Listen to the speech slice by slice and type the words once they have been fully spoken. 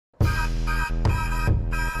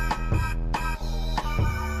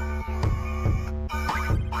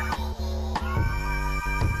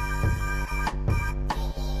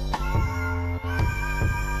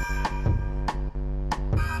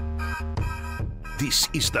This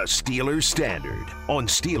is the Steelers Standard on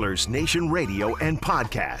Steelers Nation Radio and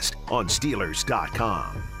podcast on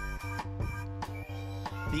Steelers.com.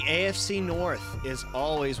 The AFC North is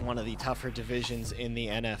always one of the tougher divisions in the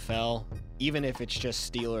NFL. Even if it's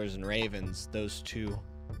just Steelers and Ravens, those two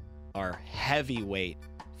are heavyweight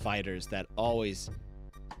fighters that always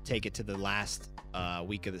take it to the last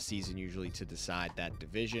week of the season usually to decide that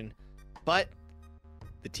division. But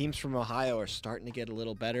the teams from Ohio are starting to get a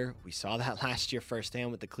little better. We saw that last year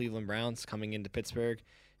firsthand with the Cleveland Browns coming into Pittsburgh,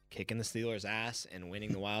 kicking the Steelers' ass and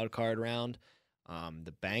winning the wild card round.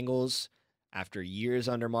 The Bengals, after years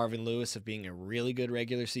under Marvin Lewis of being a really good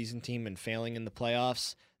regular season team and failing in the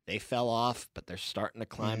playoffs, they fell off, but they're starting to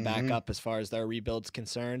climb back up as far as their rebuild's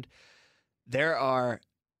concerned. There are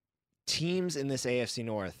teams in this AFC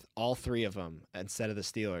North, all three of them, instead of the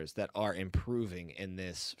Steelers, that are improving in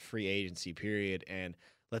this free agency period. And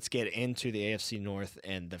let's get into the AFC North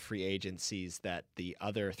and the free agencies that the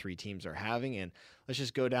other three teams are having. And let's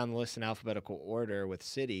just go down the list in alphabetical order with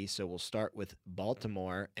City. So we'll start with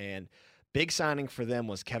Baltimore. And big signing for them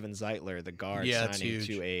was Kevin Zeitler, the guard, signing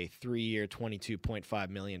to a 3-year, $22.5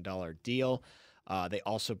 million deal. They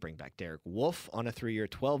also bring back Derek Wolfe on a 3-year,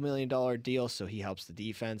 $12 million deal, so he helps the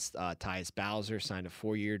defense. Tyus Bowser signed a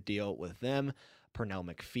 4-year deal with them. Pernell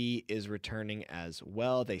McPhee is returning as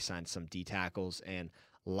well. They signed some D tackles and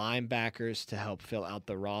linebackers to help fill out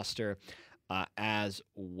the roster as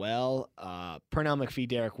well. Pernell McPhee,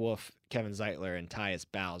 Derek Wolfe, Kevin Zeitler, and Tyus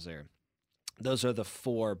Bowser. Those are the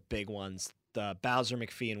four big ones. The Bowser,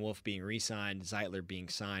 McPhee, and Wolfe being re-signed, Zeitler being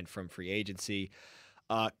signed from free agency.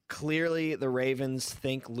 Clearly, the Ravens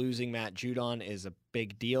think losing Matt Judon is a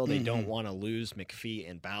big deal. They don't want to lose McPhee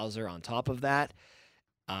and Bowser on top of that.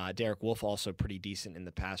 Derek Wolfe also pretty decent in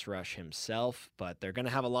the pass rush himself, but they're going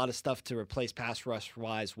to have a lot of stuff to replace pass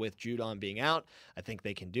rush-wise with Judon being out. I think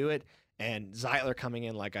they can do it. And Zeitler coming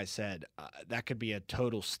in, like I said, that could be a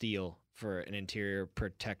total steal for an interior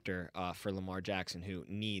protector for Lamar Jackson, who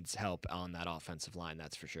needs help on that offensive line,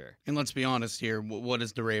 that's for sure. And let's be honest here, what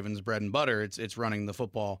is the Ravens' bread and butter? It's running the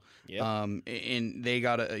football. Yep. And they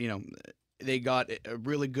got a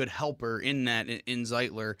really good helper in that in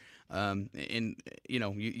Zeitler.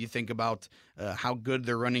 You think about how good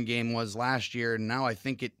their running game was last year, and now I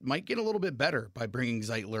think it might get a little bit better by bringing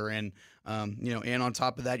Zeitler in. And on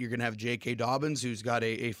top of that, you're going to have J.K. Dobbins, who's got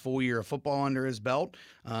a full year of football under his belt,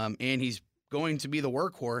 and he's going to be the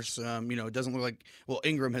workhorse. It doesn't look like,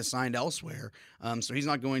 Ingram has signed elsewhere, so he's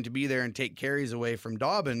not going to be there and take carries away from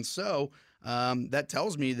Dobbins. So that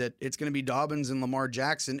tells me that it's going to be Dobbins and Lamar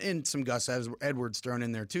Jackson and some Gus Edwards thrown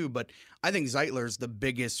in there too. But I think Zeitler's the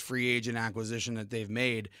biggest free agent acquisition that they've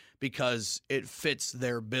made because it fits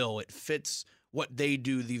their bill. It fits what they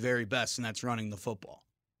do the very best, and that's running the football.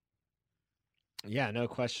 Yeah, no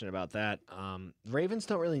question about that. Ravens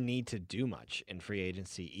don't really need to do much in free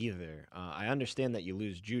agency either. I understand that you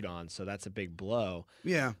lose Judon, so that's a big blow.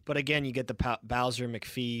 Yeah. But again, you get the Bowser,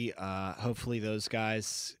 McPhee. Hopefully those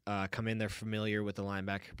guys come in. They're familiar with the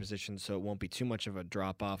linebacker position, so it won't be too much of a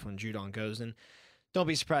drop-off when Judon goes in. Don't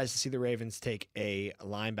be surprised to see the Ravens take a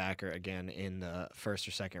linebacker again in the first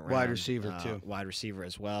or second round. Wide receiver, too. Wide receiver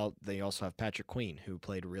as well. They also have Patrick Queen, who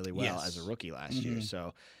played really well as a rookie last year.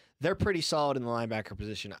 So they're pretty solid in the linebacker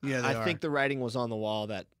position. Yeah, I think the writing was on the wall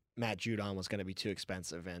that Matt Judon was going to be too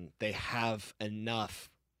expensive, and they have enough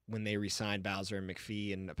when they re-signed Bowser and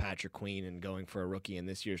McPhee and Patrick Queen and going for a rookie in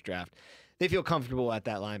this year's draft. They feel comfortable at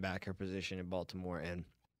that linebacker position in Baltimore, and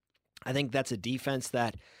I think that's a defense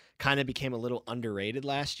that kind of became a little underrated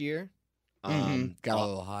last year. Got a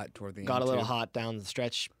little hot toward the end. Got a little hot down the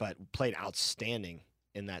stretch, but played outstanding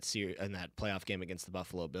in that playoff game against the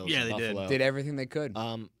Buffalo Bills. Yeah, they did everything they could.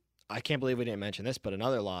 I can't believe we didn't mention this, but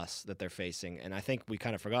another loss that they're facing, and I think we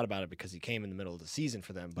kind of forgot about it because he came in the middle of the season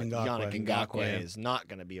for them, but Yannick Ngakoue is not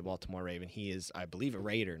going to be a Baltimore Raven. He is, I believe, a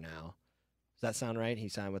Raider now. Does that sound right? He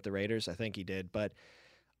signed with the Raiders? I think he did, but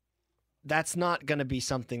that's not going to be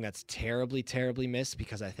something that's terribly, terribly missed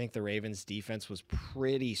because I think the Ravens' defense was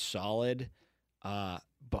pretty solid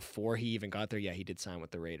before he even got there. Yeah, he did sign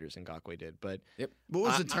with the Raiders, and Ngakoue did, but What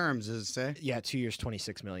was the terms, does it say? Yeah, 2 years,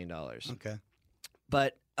 $26 million. Okay.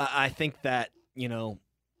 But I think that,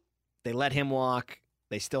 they let him walk.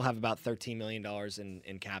 They still have about $13 million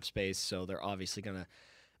in cap space, so they're obviously going to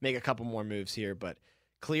make a couple more moves here. But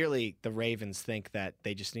clearly the Ravens think that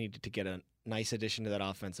they just needed to get nice addition to that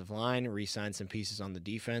offensive line, re-sign some pieces on the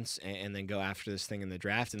defense, and then go after this thing in the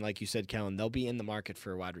draft. And like you said, Kellen, they'll be in the market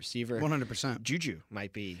for a wide receiver. 100%. Juju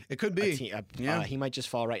might be. It could be. He might just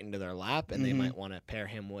fall right into their lap, and they might want to pair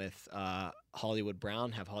him with Hollywood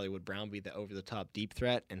Brown, have Hollywood Brown be the over-the-top deep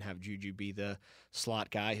threat, and have Juju be the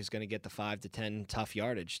slot guy who's going to get the 5 to 10 tough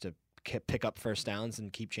yardage to pick up first downs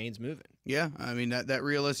and keep chains moving. Yeah, I mean, that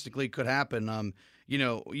realistically could happen.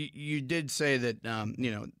 You did say that,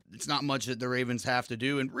 it's not much that the Ravens have to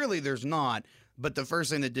do, and really there's not. But the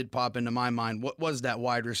first thing that did pop into my mind was that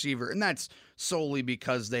wide receiver, and that's solely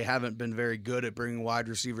because they haven't been very good at bringing wide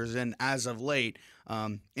receivers in as of late.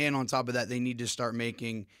 And on top of that, they need to start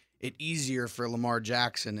making it easier for Lamar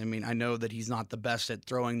Jackson. I mean, I know that he's not the best at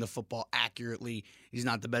throwing the football accurately. He's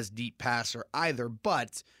not the best deep passer either.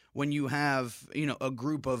 But when you have, a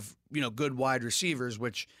group of, good wide receivers,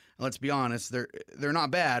 which, let's be honest, they're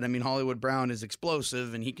not bad. I mean, Hollywood Brown is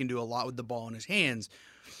explosive and he can do a lot with the ball in his hands.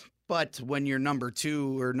 But when your number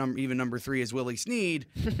 2 or even number 3 is Willie Snead,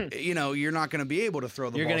 you're not going to be able to throw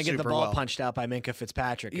the ball. You're going to get the ball well. punched out by Minkah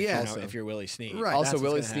Fitzpatrick if you're Willie Snead. Right. Also,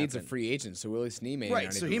 Willie Snead's a free agent, so Willie Snead may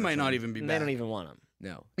not so even he might not return. even be back. They don't even want him.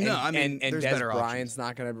 No. And there's better Bryant's options.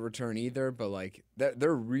 not going to return either, but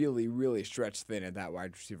they're really, really stretched thin at that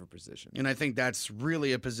wide receiver position. And I think that's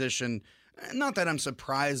really a position. Not that I'm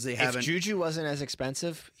surprised they haven't. If Juju wasn't as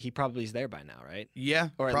expensive, he probably is there by now, right? Yeah,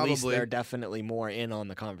 or at probably. least they're definitely more in on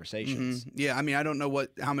the conversations. Yeah, I mean, I don't know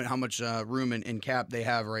how much room in cap they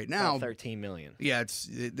have right now. About $13 million. Yeah,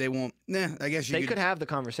 they won't. I guess they could have the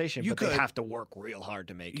conversation, but could. they have to work real hard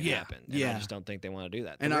to make it happen. And I just don't think they want to do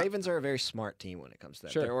that. The Ravens are a very smart team when it comes to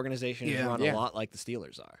that. Their organization is run a lot like the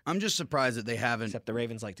Steelers are. I'm just surprised that they haven't. Except the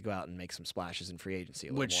Ravens like to go out and make some splashes in free agency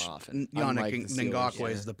a little more often. Yannick Ngakoue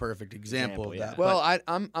is the perfect example of that. Well,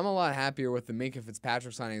 I'm a lot happier with the Minkah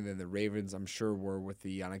Fitzpatrick signing than the Ravens, I'm sure, were with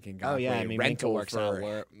the Yannick Ngakoue Oh, yeah. I mean, rental Minkah works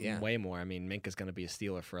out yeah. way more. I mean, Minka's going to be a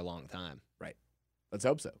Steeler for a long time. Right. Let's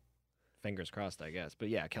hope so. Fingers crossed, I guess. But,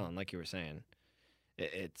 yeah, Kellen, like you were saying,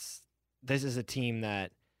 this is a team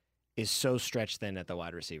that is so stretched thin at the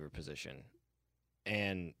wide receiver position.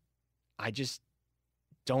 And I just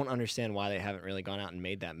don't understand why they haven't really gone out and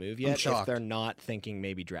made that move yet if they're not thinking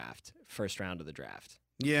maybe draft, first round of the draft.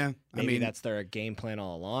 Yeah, maybe that's their game plan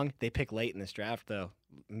all along. They pick late in this draft, though,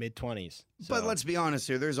 mid-20s. So. But let's be honest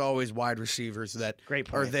here. There's always wide receivers that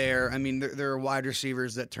are there. I mean, there are wide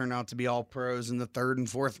receivers that turn out to be all pros in the 3rd and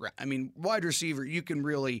 4th round. I mean, wide receiver, you can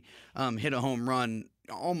really hit a home run.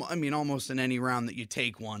 Almost in any round that you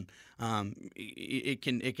take one, it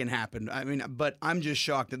can happen. I mean, but I'm just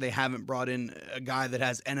shocked that they haven't brought in a guy that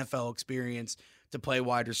has NFL experience to play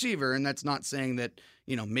wide receiver, and that's not saying that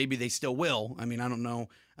maybe they still will. I mean, I don't know.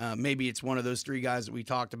 Maybe it's one of those 3 guys that we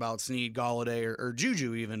talked about: Snead, Golladay, or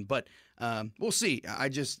Juju even. But we'll see. I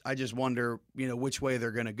just wonder which way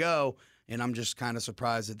they're going to go, and I'm just kind of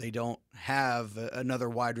surprised that they don't have another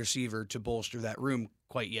wide receiver to bolster that room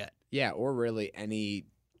quite yet. Yeah, or really any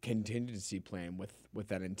contingency plan with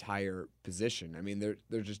that entire position. I mean,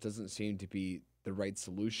 there just doesn't seem to be the right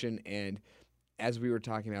solution. And as we were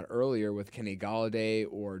talking about earlier with Kenny Golladay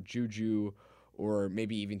or Juju or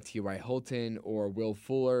maybe even T.Y. Hilton or Will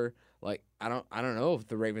Fuller, I don't know if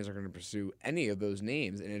the Ravens are going to pursue any of those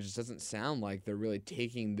names, and it just doesn't sound like they're really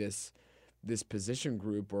taking this position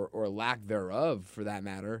group or lack thereof, for that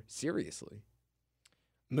matter, seriously.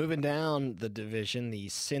 Moving down the division, the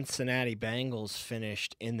Cincinnati Bengals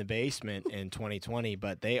finished in the basement in 2020,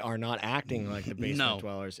 but they are not acting like the basement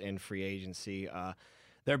dwellers in free agency.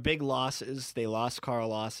 Their big losses, they lost Carl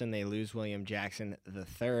Lawson, they lose William Jackson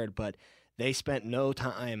III, but they spent no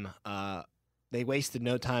time, they wasted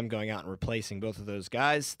no time going out and replacing both of those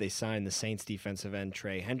guys. They signed the Saints defensive end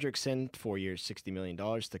Trey Hendrickson, 4 years, $60 million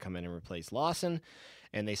to come in and replace Lawson.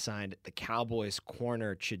 And they signed the Cowboys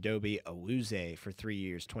corner Chidobe Awuzie for 3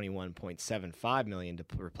 years, $21.75 million to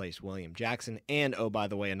replace William Jackson. And, oh, by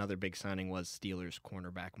the way, another big signing was Steelers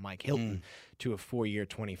cornerback Mike Hilton to a 4-year,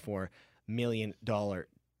 $24 million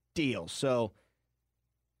deal. So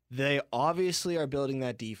they obviously are building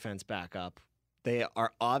that defense back up. They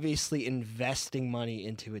are obviously investing money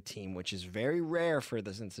into a team, which is very rare for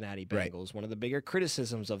the Cincinnati Bengals. Right. One of the bigger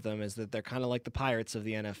criticisms of them is that they're kind of like the Pirates of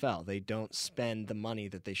the NFL. They don't spend the money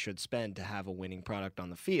that they should spend to have a winning product on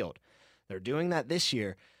the field. They're doing that this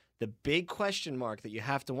year. The big question mark that you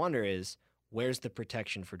have to wonder is, where's the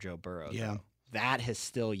protection for Joe Burrow? Yeah. That has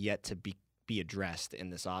still yet to be addressed in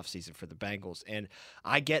this offseason for the Bengals. And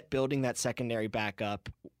I get building that secondary back up.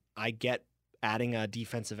 I get adding a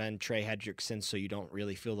defensive end, Trey Hendrickson, so you don't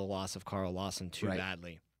really feel the loss of Carl Lawson too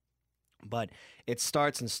badly. But it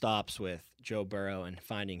starts and stops with Joe Burrow and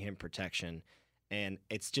finding him protection. And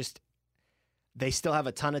it's just, they still have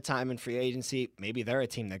a ton of time in free agency. Maybe they're a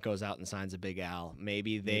team that goes out and signs a Big Al.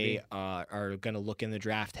 Maybe they are going to look in the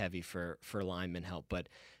draft heavy for lineman help. But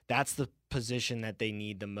that's the position that they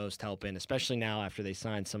need the most help in, especially now after they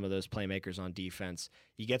signed some of those playmakers on defense.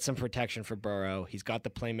 You get some protection for Burrow. He's got the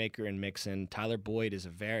playmaker in Mixon. Tyler Boyd is a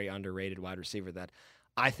very underrated wide receiver that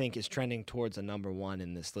I think is trending towards a number 1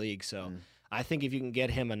 in this league. So I think if you can get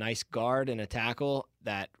him a nice guard and a tackle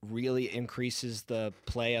that really increases the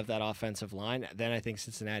play of that offensive line, then I think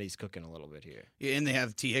Cincinnati's cooking a little bit here. Yeah, and they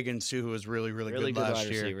have T. Higgins, too, who was really good last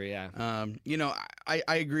wide year. Receiver, yeah.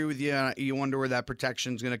 I agree with you. You wonder where that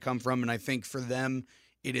protection is going to come from, and I think for them,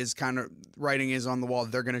 it is kind of writing is on the wall.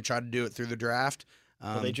 They're going to try to do it through the draft.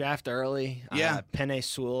 Well, they draft early. Yeah. Penei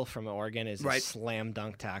Sewell from Oregon is a slam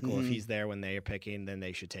dunk tackle. If he's there when they are picking, then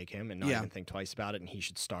they should take him and not even think twice about it, and he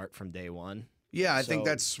should start from day 1. Yeah, I think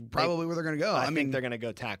that's probably where they're going to go. I mean, they're going to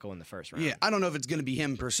go tackle in the first round. Yeah, I don't know if it's going to be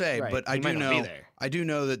him per se, but I do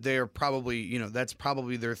know that they're probably, that's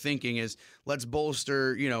probably their thinking is let's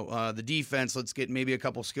bolster, the defense. Let's get maybe a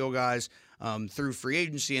couple skill guys through free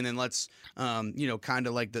agency, and then let's, kind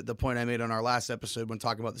of like the point I made on our last episode when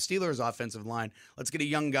talking about the Steelers' offensive line. Let's get a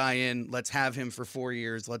young guy in. Let's have him for 4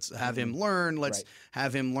 years. Let's have him learn. Let's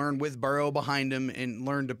have him learn with Burrow behind him and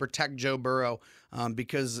learn to protect Joe Burrow.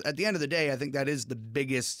 Because at the end of the day, I think that is the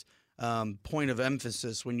biggest point of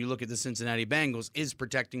emphasis when you look at the Cincinnati Bengals is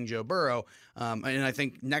protecting Joe Burrow. And I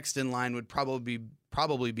think next in line would probably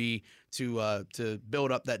be to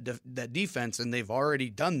build up that defense, and they've already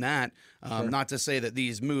done that. Not to say that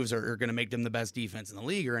these moves are going to make them the best defense in the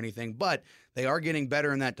league or anything, but they are getting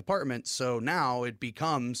better in that department. So now it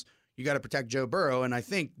becomes you got to protect Joe Burrow, and I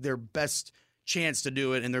think their best chance to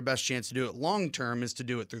do it and their best chance to do it long term is to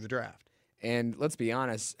do it through the draft. And let's be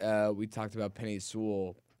honest, we talked about Penei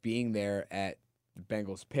Sewell being there at the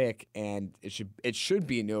Bengals pick, and it should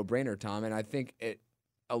be a no-brainer, Tom. And I think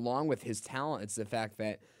along with his talent, it's the fact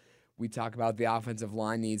that we talk about the offensive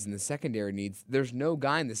line needs and the secondary needs. There's no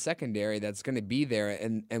guy in the secondary that's going to be there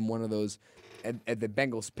and one of those at the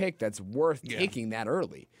Bengals pick that's worth taking that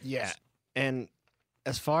early. Yeah, and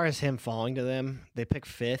as far as him falling to them, they pick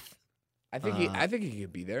 5th. I think he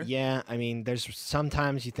could be there. Yeah, I mean, there's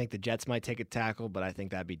sometimes you think the Jets might take a tackle, but I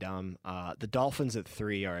think that'd be dumb. The Dolphins at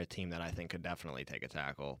 3 are a team that I think could definitely take a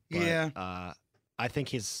tackle. But, I think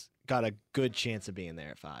he's got a good chance of being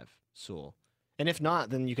there at 5, Sewell. And if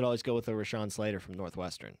not, then you could always go with a Rashawn Slater from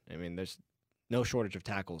Northwestern. I mean, there's no shortage of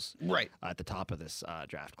tackles at the top of this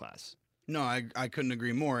draft class. No, I couldn't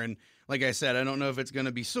agree more. And like I said, I don't know if it's going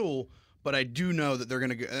to be Sewell, but I do know that they're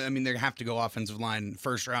going to – I mean, they have to go offensive line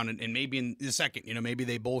first round and maybe in the second. Maybe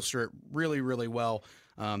they bolster it really, really well.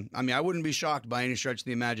 I mean, I wouldn't be shocked by any stretch of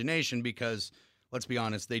the imagination because, let's be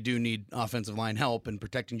honest, they do need offensive line help, and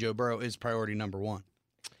protecting Joe Burrow is priority number 1.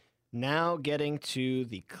 Now getting to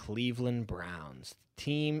the Cleveland Browns, the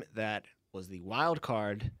team that was the wild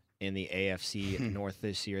card in the AFC North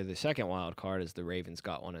this year. The second wild card, as the Ravens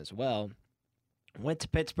got one as well, went to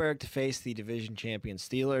Pittsburgh to face the division champion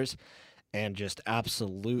Steelers and just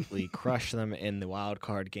absolutely crushed them in the wild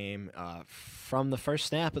card game from the first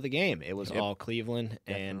snap of the game. It was all Cleveland,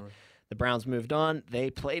 and the Browns moved on. They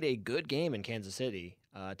played a good game in Kansas City,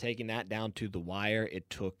 taking that down to the wire. It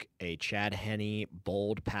took a Chad Henne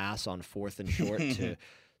bold pass on 4th and short to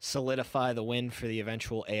solidify the win for the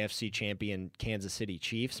eventual AFC champion Kansas City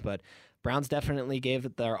Chiefs, but Browns definitely gave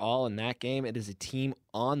it their all in that game. It is a team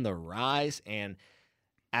on the rise, and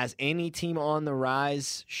as any team on the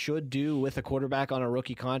rise should do with a quarterback on a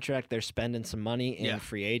rookie contract, they're spending some money in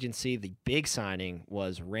free agency. The big signing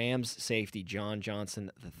was Rams safety John Johnson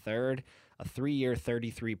III, a 3-year,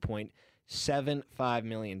 $33.75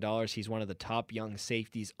 million. He's one of the top young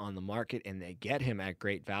safeties on the market, and they get him at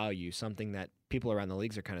great value, something that people around the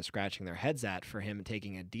leagues are kind of scratching their heads at for him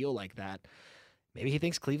taking a deal like that. Maybe he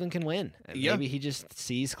thinks Cleveland can win. Maybe he just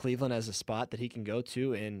sees Cleveland as a spot that he can go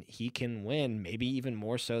to and he can win, maybe even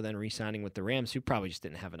more so than re-signing with the Rams, who probably just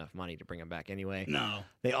didn't have enough money to bring him back anyway. No.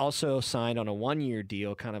 They also signed on a 1-year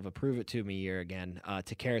deal, kind of a prove-it-to-me year again,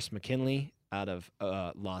 to Karis McKinley out of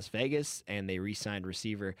Las Vegas, and they re-signed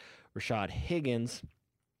receiver Rashad Higgins.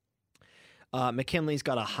 McKinley's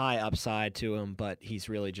got a high upside to him, but he's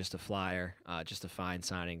really just a flyer, just a fine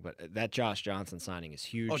signing. But that Josh Johnson signing is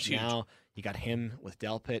huge. Huge. Now you got him with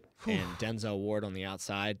Delpit and Denzel Ward on the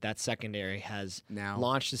outside. That secondary has now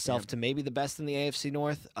launched itself to maybe the best in the AFC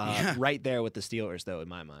North, right there with the Steelers, though, in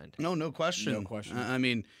my mind. No question. No question. I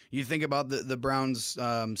mean, you think about the Browns'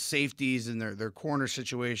 safeties and their corner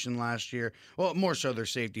situation last year. Well, more so their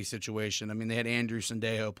safety situation. I mean, they had Andrew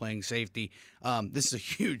Sendejo playing safety. This is a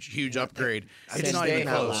huge upgrade. It's not even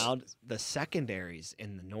close. The secondaries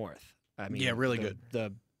in the North. I mean, Yeah, really good.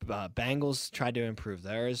 The Bengals tried to improve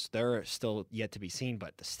theirs. They're still yet to be seen,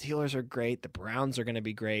 but the Steelers are great. The Browns are going to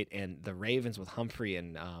be great, and the Ravens with Humphrey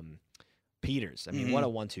and Peters. I mean, what a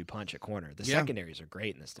 1-2 punch at corner. The secondaries are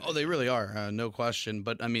great in this division. Oh, they really are, no question.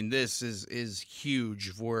 But I mean, this is huge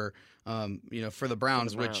for for the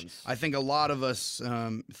Browns, which I think a lot of us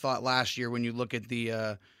thought last year. When you look at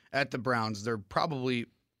the Browns, they're probably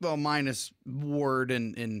minus Ward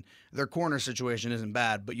and their corner situation isn't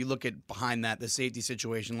bad, but you look at behind that the safety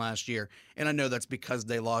situation last year, and I know that's because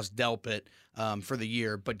they lost Delpit for the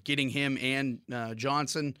year, but getting him and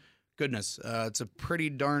Johnson. Goodness, it's a pretty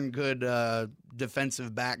darn good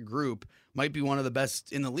defensive back group. Might be one of the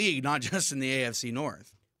best in the league, not just in the AFC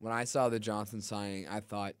North. When I saw the Johnson signing, I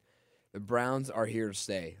thought the Browns are here to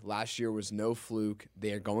stay. Last year was no fluke.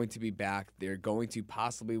 They are going to be back. They're going to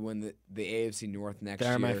possibly win the AFC North next year.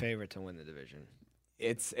 They're my favorite to win the division.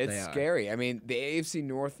 It's scary. I mean, the AFC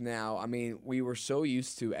North now, I mean, we were so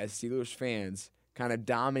used to, as Steelers fans, kind of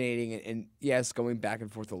dominating and yes, going back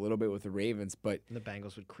and forth a little bit with the Ravens, but the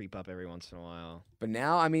Bengals would creep up every once in a while. But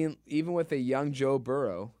now, I mean, even with a young Joe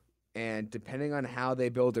Burrow, and depending on how they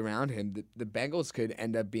build around him, the Bengals could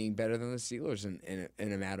end up being better than the Steelers in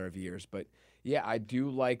a matter of years. But yeah, I do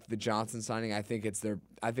like the Johnson signing. I think it's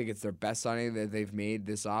their best signing that they've made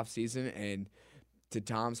this offseason. And to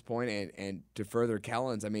Tom's point, and to further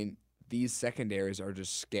Kellen's, I mean, these secondaries are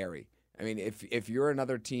just scary. I mean, if you're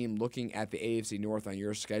another team looking at the AFC North on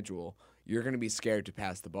your schedule, you're going to be scared to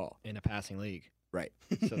pass the ball. In a passing league. Right.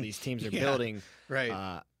 So these teams are building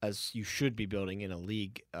right. As you should be building in a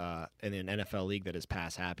league, in an NFL league that is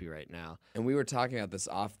pass happy right now. And we were talking about this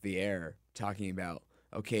off the air, talking about,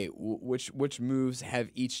 okay, which moves have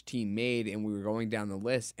each team made, and we were going down the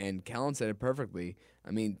list, and Kellen said it perfectly.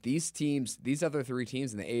 I mean, these other three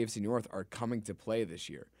teams in the AFC North are coming to play this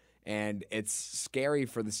year. And it's scary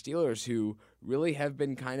for the Steelers, who really have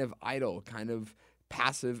been kind of idle, kind of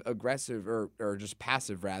passive-aggressive, or just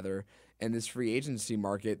passive, rather, in this free agency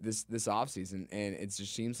market this offseason. And it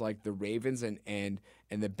just seems like the Ravens and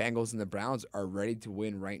the Bengals and the Browns are ready to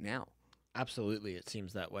win right now. Absolutely, it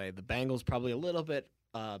seems that way. The Bengals probably a little bit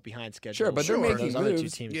behind schedule. Sure, but they're making those other two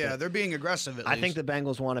moves. teams. Yeah, they're being aggressive at least. I think the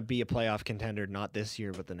Bengals want to be a playoff contender, not this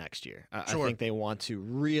year, but the next year. I Sure. think they want to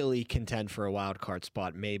really contend for a wild card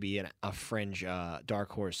spot, maybe a fringe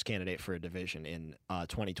dark horse candidate for a division in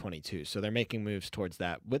 2022. So they're making moves towards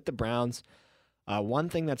that. With the Browns, one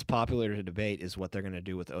thing that's popular to debate is what they're going to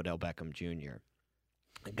do with Odell Beckham Jr.,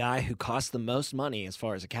 a guy who cost the most money as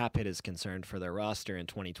far as a cap hit is concerned for their roster in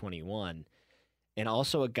 2021. And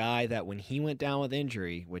also a guy that when he went down with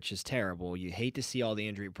injury, which is terrible, you hate to see all the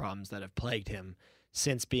injury problems that have plagued him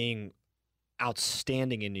since being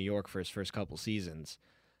outstanding in New York for his first couple seasons.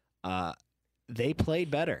 They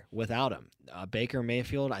played better without him. Baker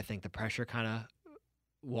Mayfield, I think the pressure kind of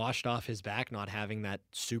washed off his back, not having that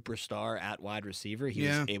superstar at wide receiver. He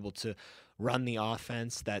was able to run the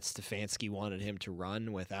offense that Stefanski wanted him to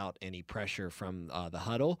run without any pressure from the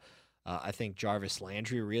huddle. I think Jarvis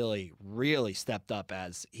Landry really, really stepped up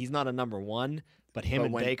as he's not a number one, but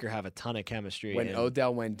when Baker have a ton of chemistry. When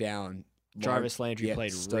Odell went down, Jarvis Landry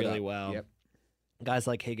played really well. Yep. Guys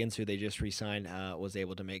like Higgins, who they just re-signed, was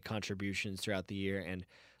able to make contributions throughout the year, and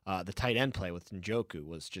the tight end play with Njoku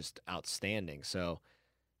was just outstanding. So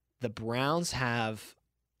the Browns have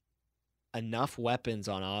enough weapons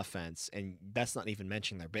on offense, and that's not even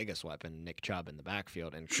mentioning their biggest weapon, Nick Chubb in the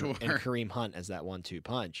backfield, and Kareem Hunt as that 1-2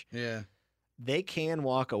 punch. Yeah. They can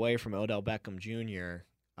walk away from Odell Beckham Jr.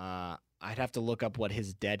 I'd have to look up what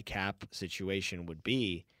his dead cap situation would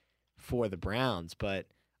be for the Browns, but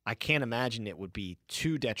I can't imagine it would be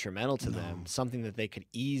too detrimental to them, something that they could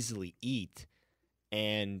easily eat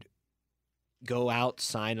and go out,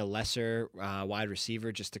 sign a lesser wide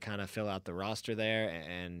receiver just to kind of fill out the roster there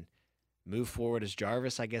and move forward as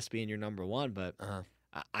Jarvis, I guess, being your number one. But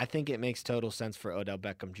I think it makes total sense for Odell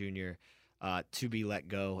Beckham Jr. To be let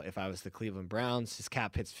go. If I was the Cleveland Browns, his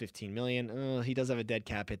cap hit's $15 million. He does have a dead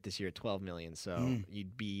cap hit this year at $12 million, so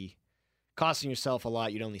you'd be costing yourself a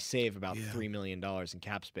lot. You'd only save about $3 million in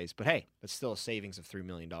cap space. But hey, that's still a savings of $3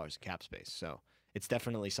 million in cap space. So it's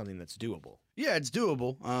definitely something that's doable. Yeah, it's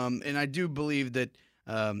doable. And I do believe that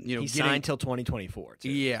he signed till 2024. Too.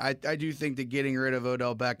 Yeah, I do think that getting rid of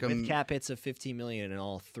Odell Beckham with cap hits of $15 million in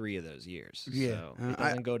all three of those years. Yeah, so it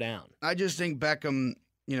doesn't go down. I just think Beckham,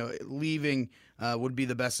 leaving would be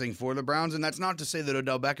the best thing for the Browns, and that's not to say that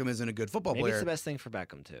Odell Beckham isn't a good football player. Maybe it's the best thing for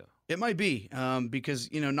Beckham too. It might be because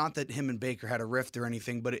not that him and Baker had a rift or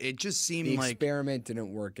anything, but it just seemed like the experiment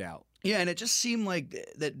didn't work out. Yeah, and it just seemed like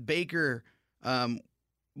that Baker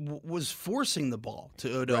was forcing the ball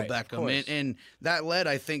to Odell Right, of Beckham, course. and that led,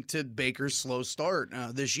 I think, to Baker's slow start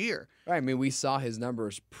this year. Right. I mean, we saw his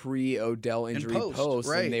numbers pre-Odell injury post,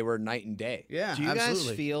 right. and they were night and day. Yeah, Do you absolutely.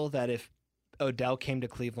 guys feel that if Odell came to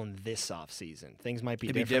Cleveland this offseason, things might be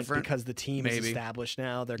It'd be different, different? because the team is Maybe. established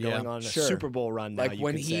now. They're Yeah. going on a Sure. Super Bowl run now. Like you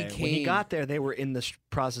when could he say. When he came- got there, they were in the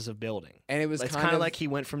process of building. And it was It's kind of of like he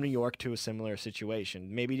went from New York to a similar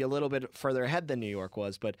situation, maybe a little bit further ahead than New York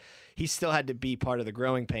was, but he still had to be part of the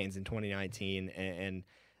growing pains in 2019, and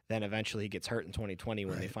then eventually he gets hurt in 2020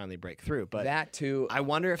 when they finally break through. But that too. I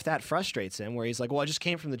wonder if that frustrates him, where he's like, well, I just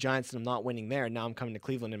came from the Giants and I'm not winning there, and now I'm coming to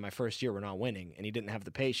Cleveland in my first year, we're not winning, and he didn't have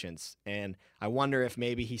the patience. And I wonder if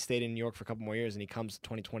maybe he stayed in New York for a couple more years and he comes to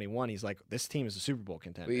 2021, he's like, this team is a Super Bowl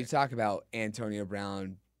contender. But you talk about Antonio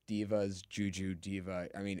Brown, divas, Juju, diva.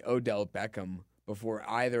 I mean, Odell Beckham, before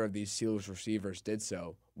either of these Steelers receivers did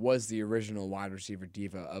so, was the original wide receiver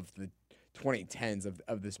diva of the 2010s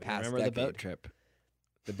of this past Remember decade. the boat trip?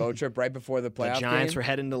 The boat trip right before the playoff The Giants game? were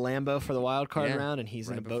heading to Lambeau for the wild card Yeah, round, and he's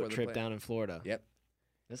in right a before boat the trip play- down in Florida. Yep.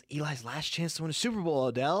 It was Eli's last chance to win a Super Bowl,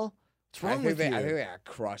 Odell. What's I wrong think with they, you? I think they got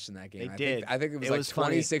crushed in that game. They I did. Think, I think it was It like was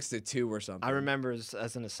funny. 26-2 or something. I remember,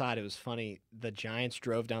 as an aside, it was funny. The Giants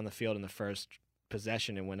drove down the field in the first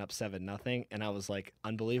possession and went up 7-0, and I was like,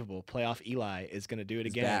 unbelievable. Playoff Eli is going to do it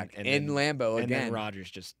He's again. back And in then, Lambeau and again. then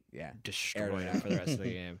Rodgers just Yeah. destroyed Aired it him for the rest of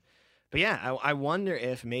the game. But yeah, I wonder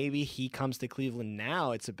if maybe he comes to Cleveland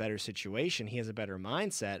now, it's a better situation. He has a better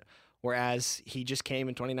mindset. Whereas he just came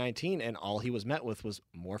in 2019 and all he was met with was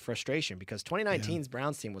more frustration, because 2019's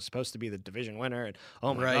Browns team was supposed to be the division winner, and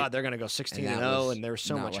oh my Right. God, they're going to go 16-0, and there was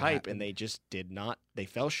so not much what hype, happened. and they just did not. They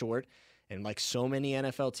fell short, and like so many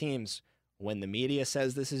NFL teams, when the media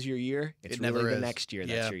says this is your year, it's It really never the is. next year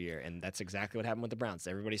Yeah. that's your year, and that's exactly what happened with the Browns.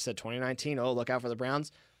 Everybody said 2019, oh, look out for the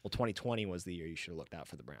Browns. Well, 2020 was the year you should have looked out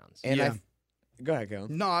for the Browns. And Yeah. go ahead,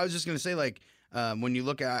 Kellen. No, I was just gonna say, like, when you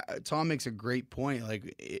look at Tom makes a great point.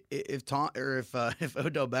 Like, if if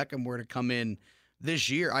Odell Beckham were to come in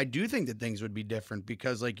this year, I do think that things would be different,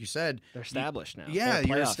 because, like you said, They're established now. yeah, They're a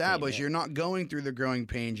you're playoff team, established. yeah. You're not going through the growing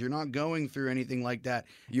pains. You're not going through anything like that.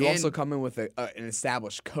 You And- also come in with an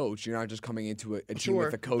established coach. You're not just coming into a team Sure.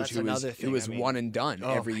 with a coach That's who another is thing. I mean, one and done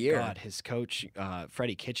Oh every my year. God, his coach,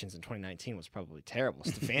 Freddie Kitchens in 2019 was probably terrible.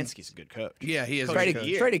 Stefanski's a good coach. Yeah, he is. Coach a of good the coach.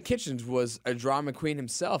 year. Freddie Kitchens was a drama queen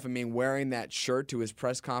himself. I mean, wearing that shirt to his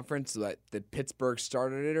press conference that Pittsburgh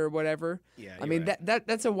started it or whatever. Yeah, I you're mean, right.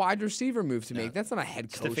 that's a wide receiver move to make. That's not a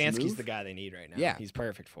head coach Stefanski's move. the guy they need right now. Yeah. He's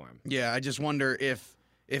perfect for him. Yeah, I just wonder if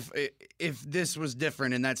this was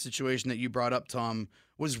different, in that situation that you brought up, Tom,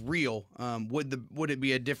 was real. Would it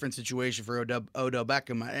be a different situation for Odell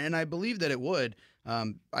Beckham? And I believe that it would.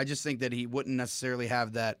 I just think that he wouldn't necessarily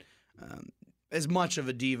have that as much of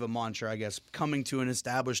a diva mantra, I guess, coming to an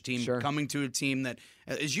established team, Sure. coming to a team that,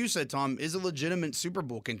 as you said, Tom, is a legitimate Super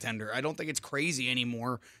Bowl contender. I don't think it's crazy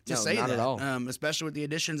anymore to No, say not that, at all. especially with the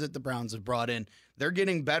additions that the Browns have brought in. They're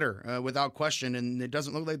getting better without question, and it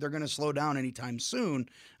doesn't look like they're going to slow down anytime soon.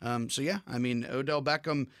 So, yeah, I mean, Odell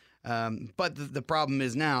Beckham. But the problem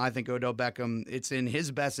is now, I think Odell Beckham, it's in his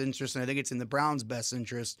best interest, and I think it's in the Browns' best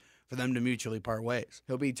interest for them to mutually part ways.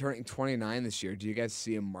 He'll be turning 29 this year. Do you guys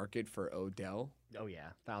see a market for Odell? Oh,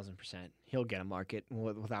 yeah, 1,000%. He'll get a market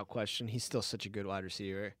without question. He's still such a good wide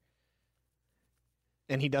receiver.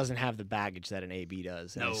 And he doesn't have the baggage that an AB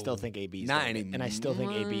does. And I still think AB's Not gonna get, and I still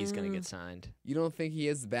think AB is going to get signed. You don't think he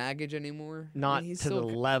has the baggage anymore? I Not mean, he's to the still,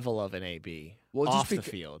 level of an AB. Well, just off the becau-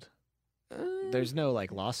 field. Uh, There's no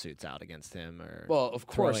like lawsuits out against him or Well, of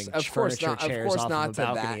course, throwing furniture not, chairs off not of to a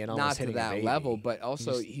balcony that, and almost not to hitting a that baby. level, but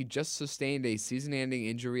also He's- he just sustained a season-ending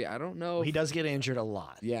injury. I don't know. He if- does get injured a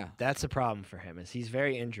lot. Yeah. That's a problem for him. Is he's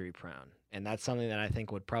very injury prone, and that's something that I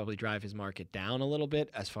think would probably drive his market down a little bit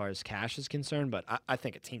as far as cash is concerned. But I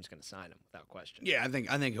think a team's going to sign him without question. Yeah, I think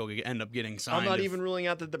he'll end up getting signed. I'm not if- even ruling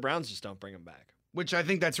out that the Browns just don't bring him back. Which I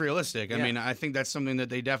think that's realistic. I Yeah. mean, I think that's something that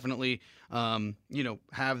they definitely, have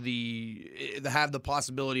the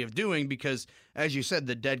possibility of doing, because, as you said,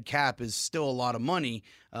 the dead cap is still a lot of money.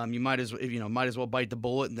 You might as well bite the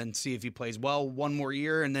bullet and then see if he plays well one more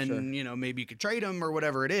year, and then Sure. maybe you could trade him or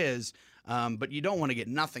whatever it is. But you don't want to get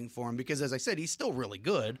nothing for him, because, as I said, he's still really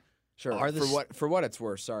good. Sure. Are the For what it's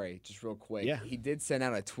worth, sorry, just real quick. Yeah. He did send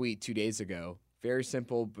out a tweet 2 days ago. Very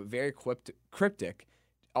simple, but very cryptic.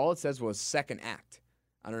 All it says was second act.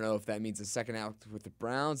 I don't know if that means a second act with the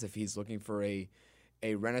Browns, if he's looking for a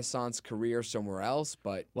renaissance career somewhere else,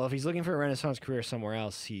 but Well, if he's looking for a renaissance career somewhere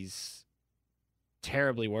else, he's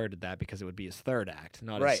terribly worded that, because it would be his third act,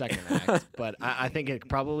 not Right. his second act. But I think it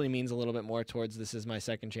probably means a little bit more towards this is my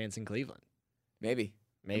second chance in Cleveland. maybe.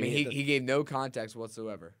 Maybe I mean, he gave no context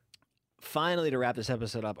whatsoever. finally, to wrap this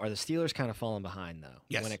episode up, are the Steelers kind of falling behind, though,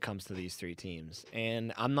 Yes. when it comes to these three teams?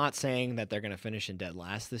 And I'm not saying that they're going to finish in dead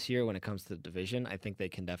last this year when it comes to the division. I think they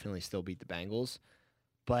can definitely still beat the Bengals.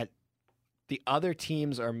 But the other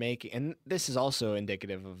teams are making, and this is also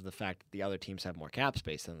indicative of the fact that the other teams have more cap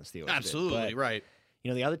space than the Steelers did. Absolutely, But, right.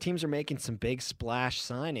 the other teams are making some big splash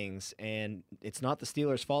signings, and it's not the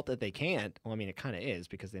Steelers' fault that they can't. Well, I mean, it kind of is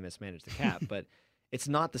because they mismanaged the cap, but it's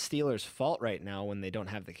not the Steelers' fault right now when they don't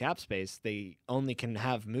have the cap space. They only can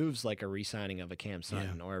have moves like a re-signing of a Cam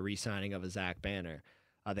Sutton or a re-signing of a Zach Banner.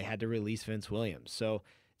 They had to release Vince Williams. So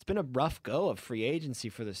it's been a rough go of free agency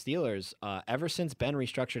for the Steelers. Ever since Ben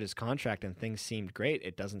restructured his contract and things seemed great,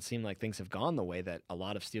 it doesn't seem like things have gone the way that a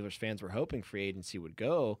lot of Steelers fans were hoping free agency would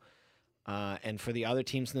go. And for the other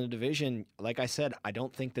teams in the division, like I said, I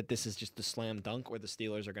don't think that this is just a slam dunk where the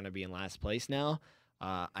Steelers are going to be in last place now.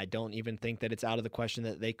 I don't even think that it's out of the question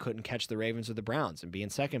that they couldn't catch the Ravens or the Browns and be in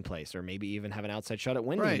second place, or maybe even have an outside shot at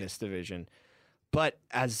winning this division. But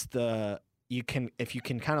if you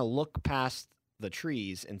can kind of look past the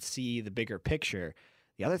trees and see the bigger picture,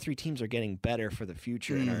 the other three teams are getting better for the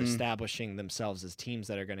future and are establishing themselves as teams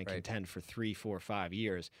that are going to contend for 3, 4, 5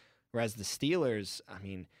 years. Whereas the Steelers, I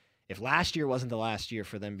mean, if last year wasn't the last year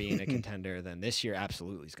for them being a contender, then this year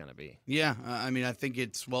absolutely is going to be. Yeah, I mean, I think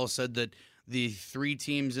it's well said that the three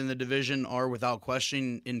teams in the division are without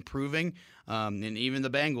question improving. And even the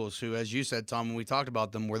Bengals, who, as you said, Tom, when we talked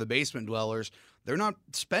about them, were the basement dwellers. They're not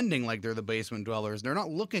spending like they're the basement dwellers. They're not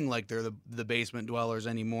looking like they're the basement dwellers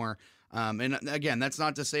anymore. And again, that's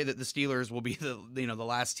not to say that the Steelers will be the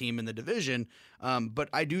last team in the division. But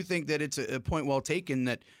I do think that it's a point well taken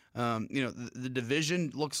that the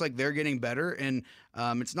division looks like they're getting better, and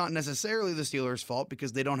it's not necessarily the Steelers' fault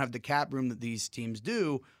because they don't have the cap room that these teams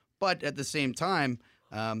do. But at the same time,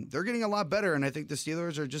 they're getting a lot better, and I think the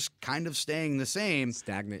Steelers are just kind of staying the same.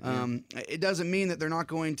 Stagnant. It doesn't mean that they're not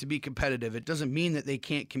going to be competitive. It doesn't mean that they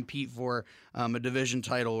can't compete for a division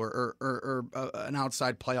title or an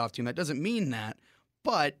outside playoff team. That doesn't mean that.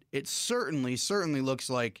 But it certainly looks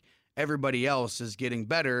like everybody else is getting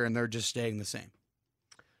better, and they're just staying the same.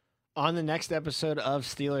 On the next episode of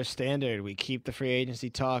Steelers Standard, we keep the free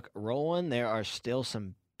agency talk rolling. There are still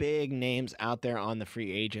some big names out there on the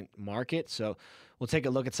free agent market. So we'll take a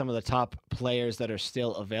look at some of the top players that are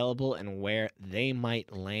still available and where they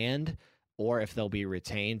might land, or if they'll be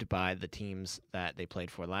retained by the teams that they played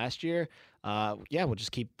for last year. We'll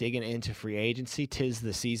just keep digging into free agency. 'Tis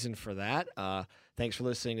the season for that. Thanks for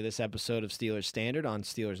listening to this episode of Steelers Standard on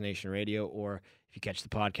Steelers Nation Radio, or if you catch the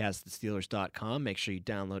podcast at Steelers.com, make sure you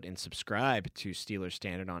download and subscribe to Steelers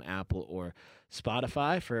Standard on Apple or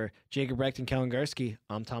Spotify. For Jacob Recht and Kellen Gursky,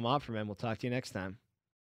 I'm Tom Opperman. We'll talk to you next time.